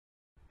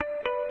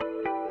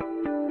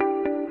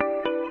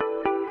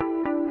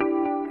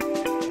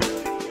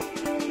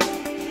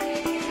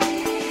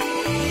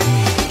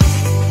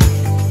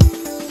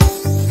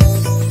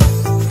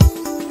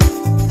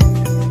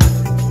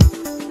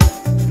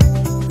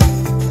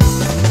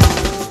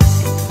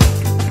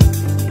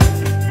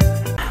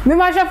Me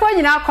ma shafo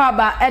nyina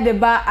kwaba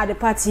edeba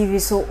adepa TV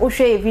so o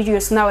share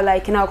videos now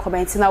like now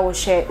comment now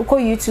share uko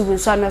YouTube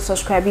so na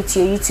subscribe to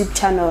your YouTube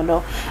channel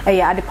no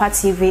adepa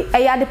TV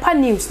adepa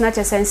news na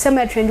chese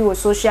nsem trend wo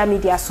social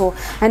media so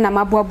na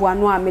maboabo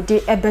no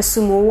amede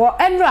ebesumu wo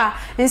enra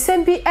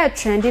nsem bi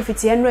trend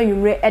fiti enra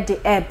nwumre ede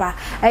eba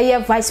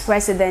vice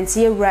president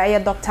ye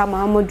Dr.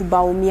 Muhammadu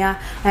Bawumia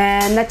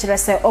na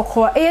chese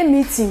okọ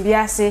meeting bi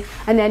ase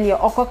na ne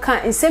okọ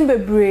kan nsem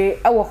bebre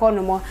ewo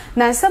honomo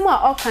na nsem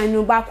a okan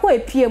no ba ko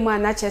mu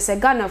na chese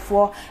Ghana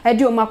for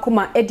edi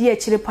omakoma edi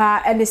echire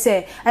pa ene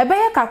se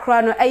ebeye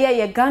kakra no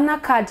ye Ghana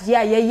card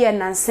ye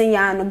nansen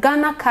ya no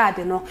Ghana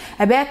card no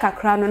ebeye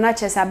kakra no na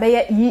chese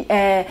abeye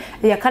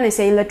ye kan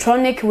say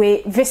electronic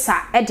way visa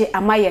edi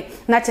amaye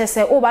na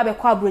chese o ba be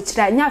kwa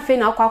brochira nya fe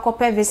na akwa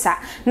kope visa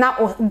na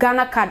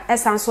Ghana card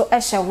esanso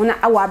ehye ho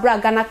na awa bra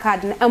Ghana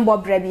card no embo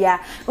bra bia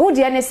wo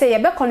de ene se ye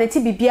be connect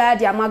bibia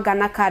de ama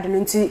Ghana card no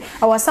nti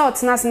awasa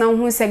otenas na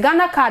hu se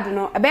Ghana card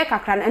no ebeye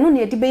kakra no eno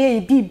na edi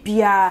beye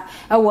bibia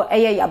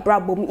ya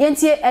brabom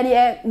yentie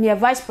any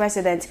vice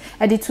president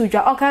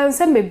editujwa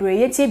okanse bebre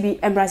yentie bi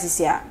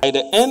embrasisia. By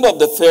the end of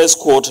the first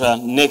quarter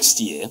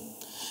next year,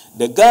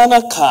 the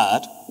Ghana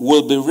card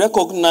will be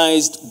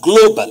recognized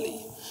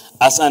globally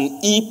as an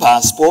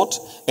e-passport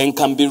and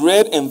can be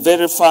read and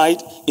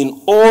verified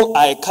in all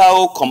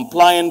ICAO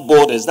compliant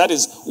borders, that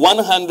is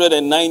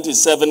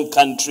 197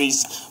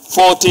 countries,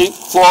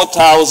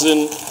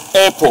 44,000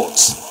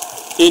 airports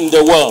in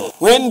the world.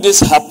 When this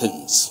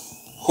happens,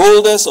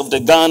 holders of the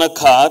Ghana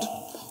card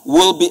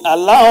will be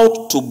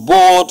allowed to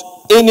board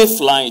any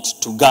flight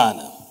to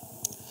Ghana.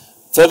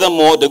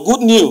 Furthermore, the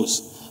good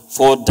news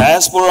for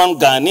diasporan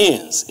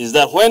Ghanaians is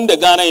that when the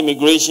Ghana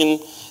Immigration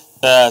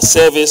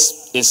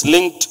Service is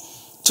linked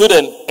to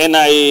the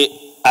NIA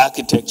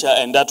architecture,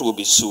 and that will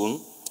be soon,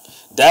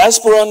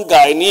 diasporan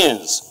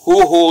Ghanaians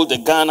who hold the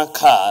Ghana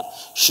card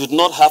should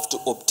not have to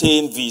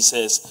obtain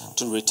visas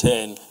to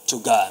return to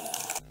Ghana.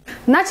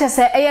 Na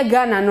chese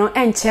Ghana no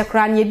enche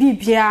kra ne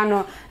bibia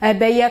no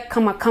beye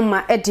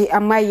kama edi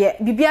amaye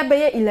bibia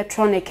beye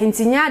electronic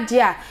ntinya de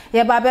a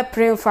ye ba be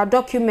print for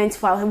document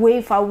for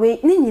way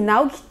ni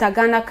nyina okita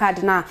Ghana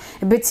card na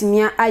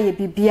betimia aye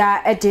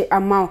bibia edi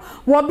amaw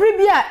wo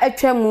bribia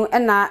atwam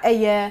na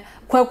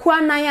kwaku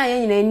anan ya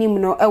nyina anim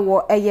no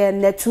ewo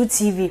Net2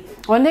 TV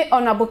one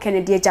honorable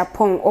Kennedy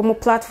Japan omo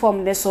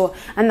platform ne so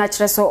na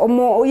kire so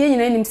omo ye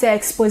nyina anim say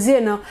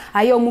expose no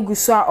aye omo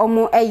guso a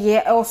omo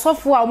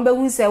osofo a omo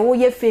behu say wo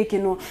ye fake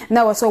no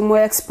na wo so omo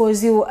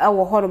expose you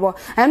ewo horrible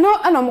eno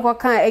ana mo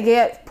kan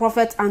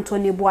prophet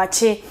Anthony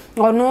Boache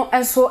ono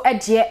enso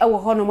ede ewo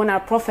hono na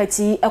prophet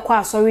yi ekwa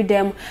asori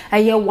dem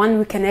 1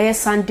 week na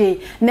Sunday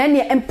na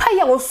ne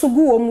empire wo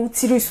sugu omo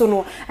tiri so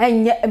no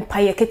enye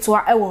empire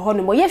ketwa ewo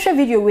hono ye hwe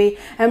video we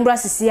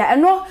embrasisia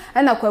eno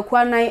na kwaku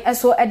anan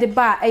eso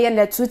edeba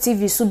Net2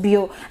 TV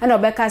subio ena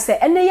obeka se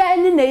ene ya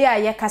ene ne ya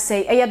ye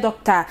kase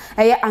Dr.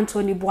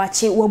 Anthony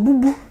Boache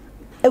wabubu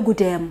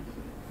egudem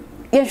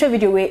ye hwe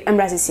video we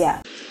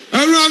embrasisia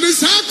Around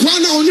this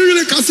one,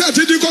 only cassette,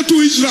 you go to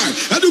Israel,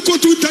 and you go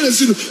to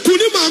Tennessee.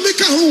 Kuni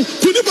Mamika home,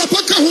 Kuni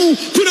Papaka home,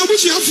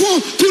 Kunabushi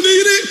Afo,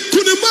 Kuniri,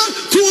 Kunima,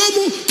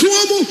 Tuamo,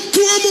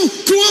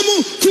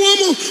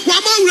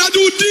 Wama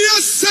Radu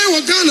Dias, say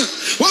Ghana,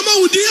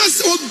 Wama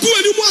Dias or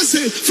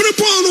Guanimase,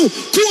 Fripono,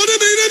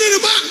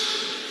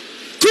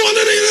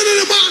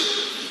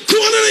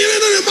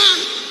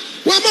 Kuanaina,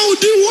 Wama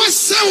udi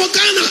wasa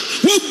Ghana,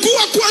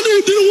 Wagua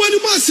Kwanu didn't want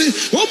to mass,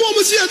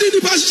 Wamosi did the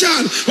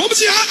Bashan,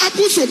 Wamsi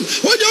Apusom,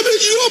 Wajami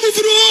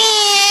Yomufro,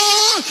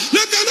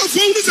 Nakana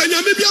Founders and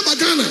Yamibia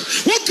Bagana,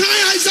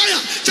 Wakai Isaiah,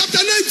 chapter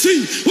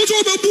 19, what's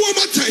over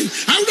Buamate,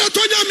 I would have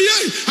told you,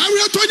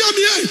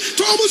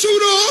 Thomas.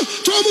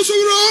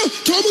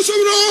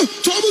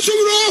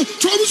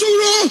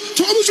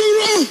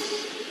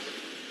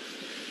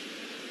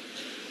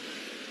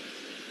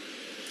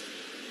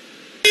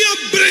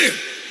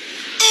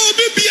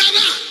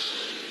 Bibiana,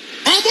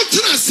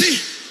 Omotrasi,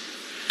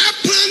 a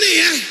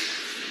plane,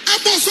 a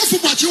boss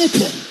of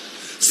Bachopo.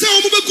 So,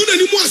 good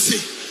anymore,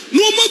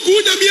 no more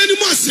good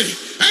anymore.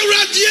 I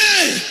read,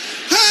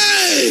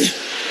 hey,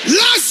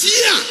 last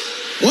year,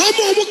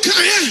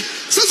 Omokaya,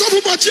 says of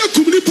Bachia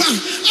Kumipa,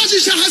 as you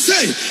shall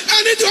say,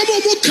 and it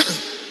Omoka.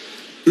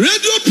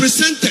 Radio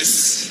presenters,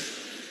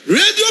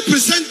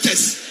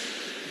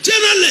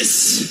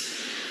 journalists,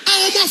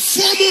 our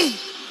former,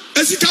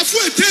 as it has for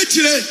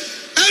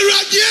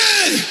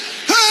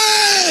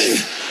hey,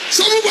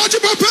 somebody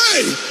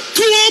pay.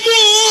 Kuomo,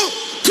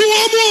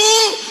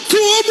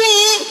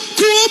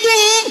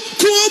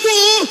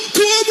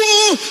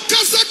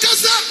 Casa,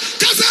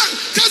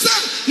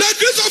 na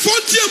Grace of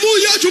Fontiamu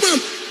Yajumam.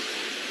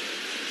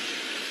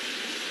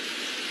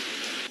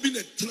 Been a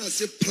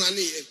transit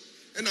planning,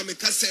 and I'm a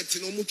cassette,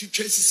 and Omuki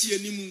Tracy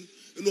anymore,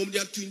 and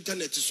Omdia to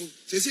internet. So,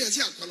 say, I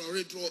can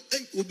already draw,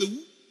 and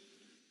Obewu.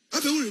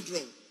 I've already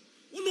drawn.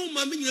 No,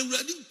 mammy, you're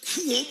ready.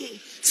 Kuomo.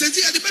 Says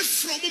he had the best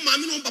from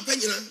mammy on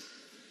Papania.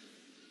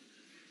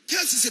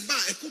 Tells us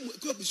about a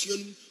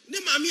commission. No,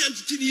 mammy, and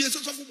 2 years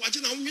of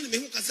watching our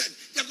minimum cassette.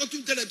 You got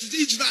to tell it to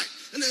each night.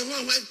 And and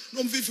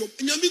no video.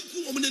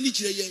 Yamiku, woman, and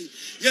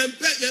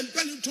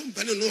Yampen Tom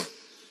Panano.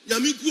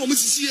 Yamiku,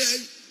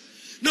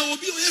 Mrs. Now,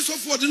 be a so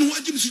for the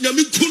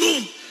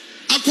Yamiku.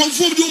 I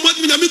conform to what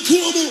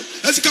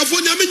Yamiku as a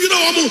California, you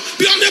know,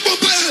 beyond the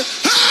Empire.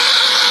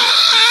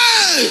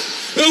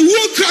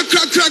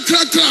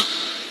 Crack.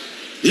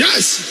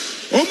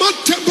 Yes. Oh, my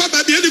temper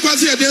by the end of the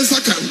day,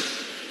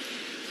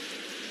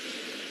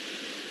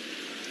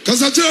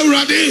 because I tell you,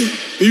 Raddy,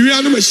 you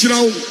are not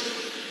sure.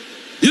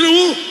 You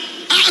know,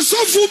 I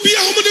suffer be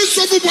how many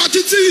suffer what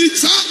it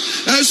is,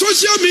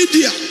 social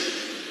media.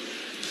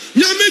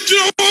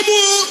 Yamidra Omo,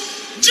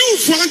 Jew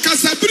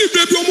Francasa, baby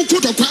Omo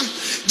Kotoka,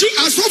 Jew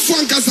Aso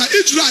Francasa,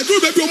 Israel, do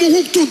baby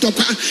Omo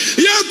Totoka.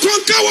 Ya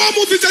Kronka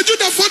Omo is a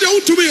Judah for the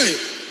old to me.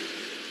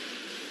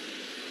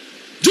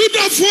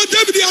 Judah for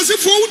David as a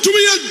phone to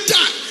me and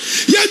that.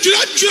 Ya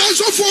Judah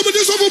so for me,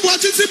 this over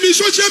what it is,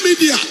 social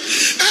media.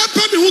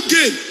 Help me who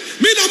gain.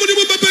 Me na money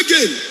mo bebe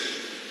again.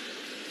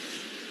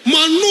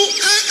 Manu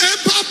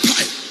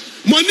papai.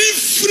 Money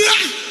fra.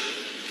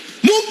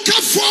 Monka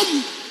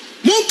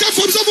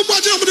form so for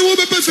budget money mo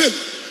bebe fem.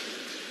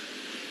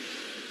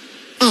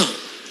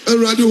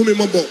 Eradi hu me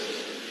mabo.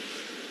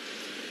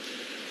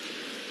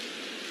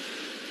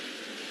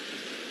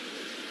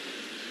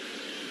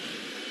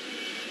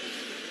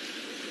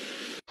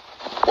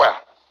 Well,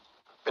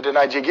 the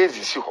Nigerians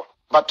is here.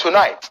 But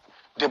tonight,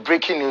 the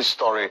breaking news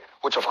story,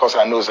 which of course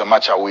I know is a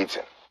match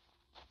awaiting.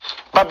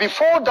 But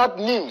before that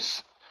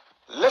news,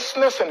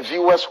 listeners and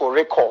viewers will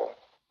recall,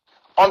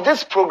 on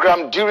this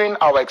program during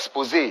our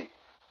expose,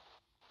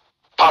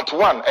 part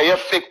 1,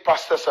 fake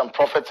pastors and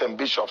prophets and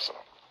bishops,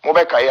 we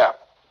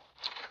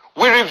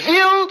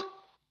revealed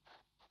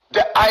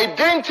the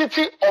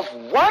identity of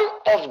one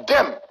of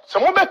them. So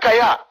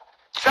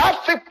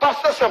fake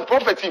pastors and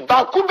prophets,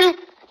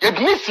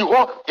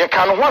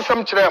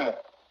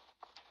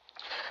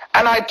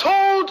 and I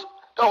told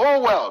the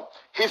whole world,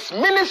 his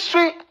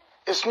ministry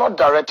is not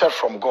directed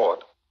from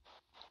God.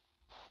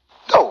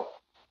 No.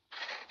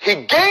 He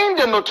gained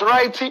the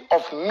notoriety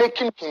of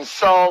making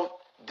himself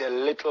the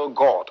little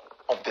God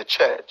of the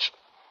church.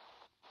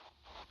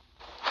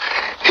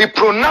 He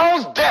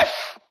pronounced death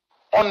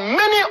on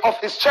many of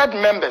his church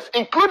members,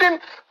 including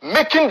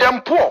making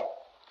them poor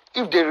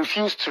if they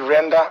refuse to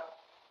render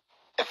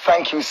a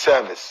thank you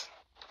service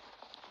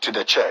to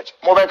the church.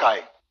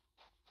 Mobekai.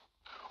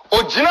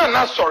 Ojina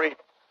na sorry.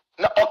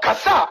 Na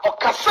okasa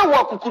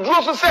wa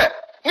kukuduro so say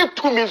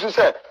Net2 means to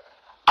say,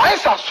 I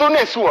saw so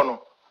next one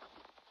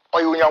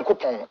or you of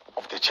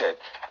the church.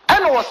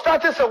 And I was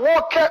starting to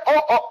walk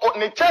or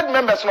the church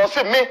members and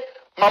say, me,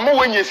 Mama,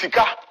 when you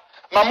sika,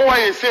 Mama,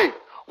 when you say,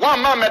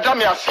 one man, Madame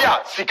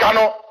Yasia,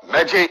 Sikano,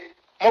 Meje,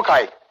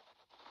 Mokai.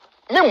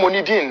 Me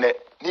money didn't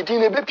be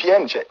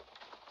PNJ.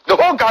 The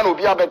whole gun will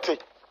be a better.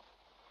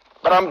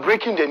 But I'm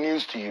breaking the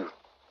news to you.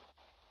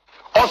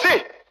 Or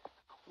say,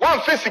 one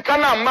face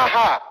Sikana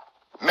Maha,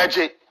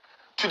 Meje,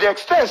 to the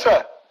extent,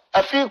 sir.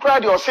 I feel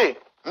proud you say,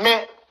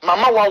 me,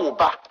 Mama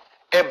Wawuba,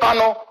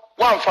 Ebano,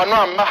 one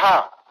Fano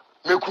Maha,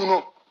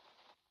 Mekuno.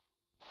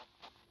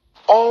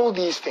 All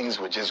these things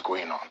were just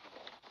going on.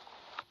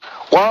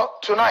 Well,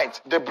 tonight,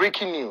 the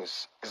breaking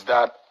news is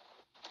that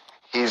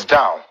he's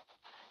down.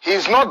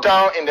 He's not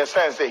down in the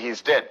sense that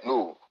he's dead,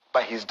 no,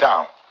 but he's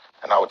down.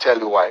 And I'll tell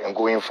you why I'm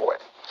going for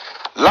it.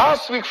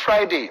 Last week,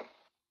 Friday,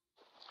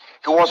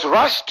 he was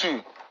rushed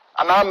to,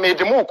 and I made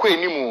him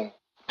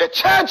the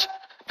church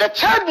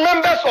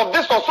members of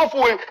this also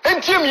for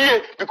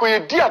NTM because you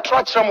did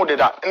attract some of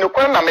that in the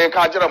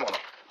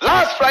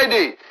last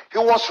Friday, he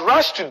was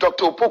rushed to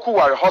Dr. Opoku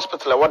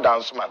Hospital at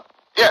Wadansuman.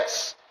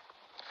 Yes.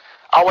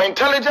 Our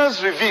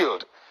intelligence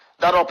revealed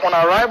that upon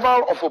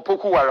arrival of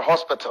Opoku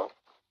Hospital,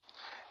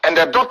 and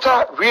the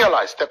doctor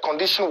realized the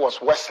condition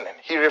was worsening,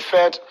 he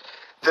referred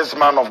this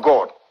man of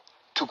God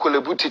to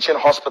Kolebu Teaching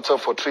Hospital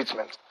for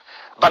treatment.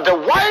 But the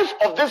wife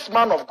of this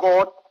man of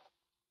God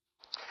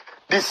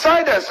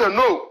decided and said,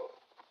 no.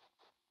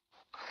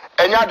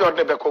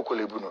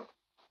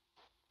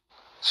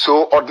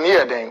 So,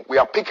 ordinarily, we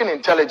are picking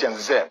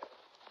intelligence there.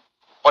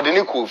 And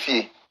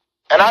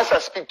as I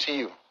speak to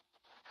you,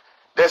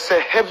 there's a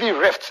heavy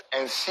rift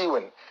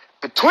ensuing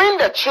between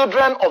the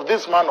children of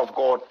this man of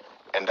God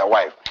and the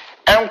wife.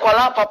 And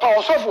Kwala Papa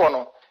also for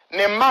no,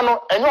 Nemano,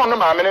 and you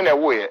know, in a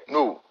way,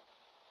 no.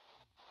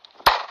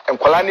 And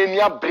Kwala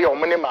Nia Bria,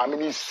 Mene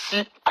Mamini,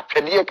 see a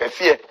Kadia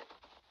Cassia.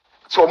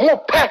 So, more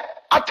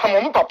pet at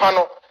Tamum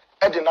Papano.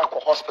 Edinako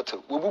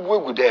Hospital. We will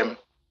work with them.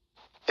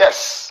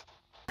 Yes.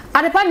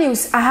 Adepa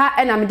news aha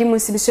and I'm doing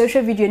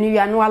social video new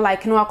year no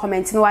like no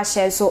comment no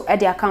share so at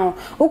the account.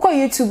 Uko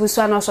YouTube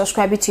so no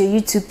subscribe to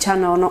your YouTube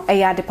channel no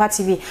Adepa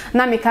TV.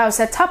 Na me ka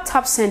say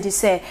tap send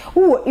say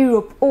who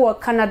Europe or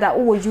Canada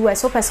or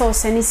US or person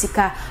send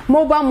sika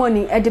mobile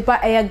money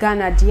Adepa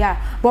Ghana dia.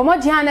 But mo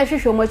dia na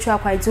hwehwe mo twa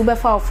kwai tu be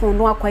fa phone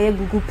no akwaye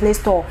Google Play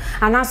Store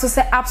and also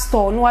say App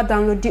Store no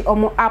download the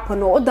omo app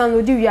no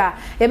download wi a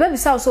e be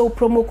bisa so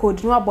promo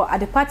code no abo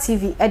Adepa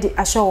TV e de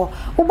asho.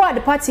 Wo bo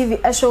Adepa TV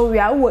asho wi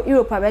a wo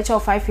Europe becha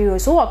 €5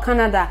 so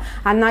Canada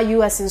and na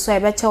US so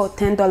becha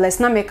 $10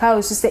 na meka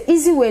o so say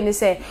easy way ni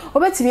say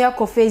obetimi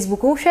akọ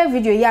Facebook wo share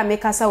video ya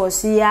meka sa wo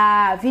so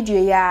ya video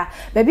ya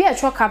baby a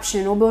tro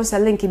caption obo nsa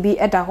link bi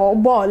eda ho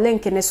bo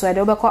link ni so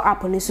ede obekọ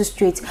app ni so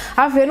straight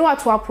afi no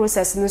ato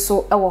process ni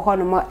so ewo ho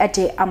no mo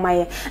ede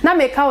amaye na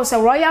meka o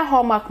say Royal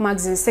Hallmark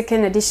magazine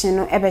second edition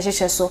no ebe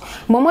hyehyɛ so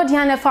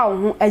momodian na fa wo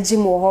ho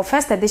agimo ho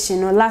first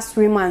edition no last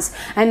 3 months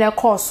and a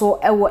course so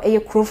ewo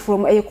kro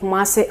from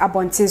Kumase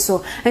abonte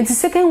so and the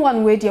second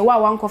one we dey wa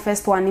wanko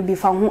first one bi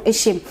fa ho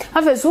ehiem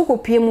afi so ko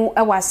pie mu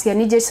ewo ase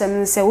ani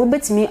jesem se wo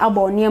betimi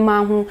abo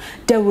niema ho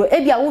dawro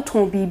e bia wo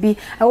ton bibi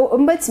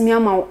betimi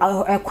ama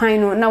kwan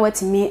no na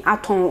watimi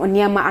aton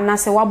niema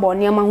anase wabo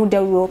niema ho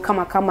dawro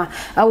kama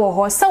ewo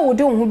ho se wo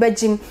de ho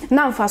bagim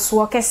na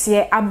mfaso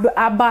kese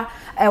aba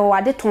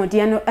wade ton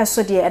de no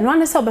eso de eno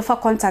ane se obefa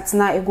contact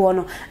na ego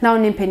no na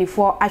oni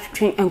mpanifo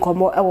atwetwe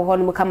enkomo ewo ho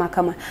no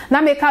kama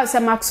na make out se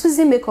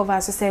Maxuzi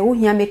makeover so se wo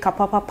hia makeup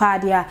papa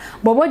dia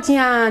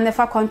bobodia na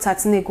fa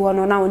contact na ego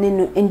no na oni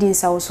no ending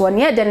sa so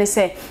ne ye de ne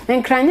se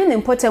enkrane ne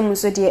important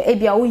so de e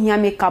bia wo hia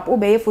makeup wo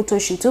be photo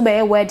shoot wo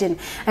be wedding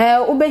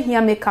wo be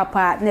hia makeup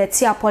na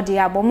ti apode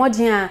ya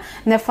bomodia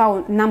na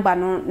fa number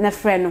no na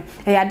frɛ no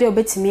ya de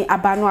obetimi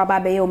aba no aba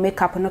be ye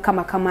makeup no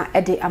kama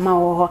e de ama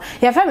wo ho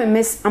ya fa me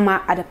miss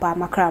ama adepa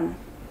makram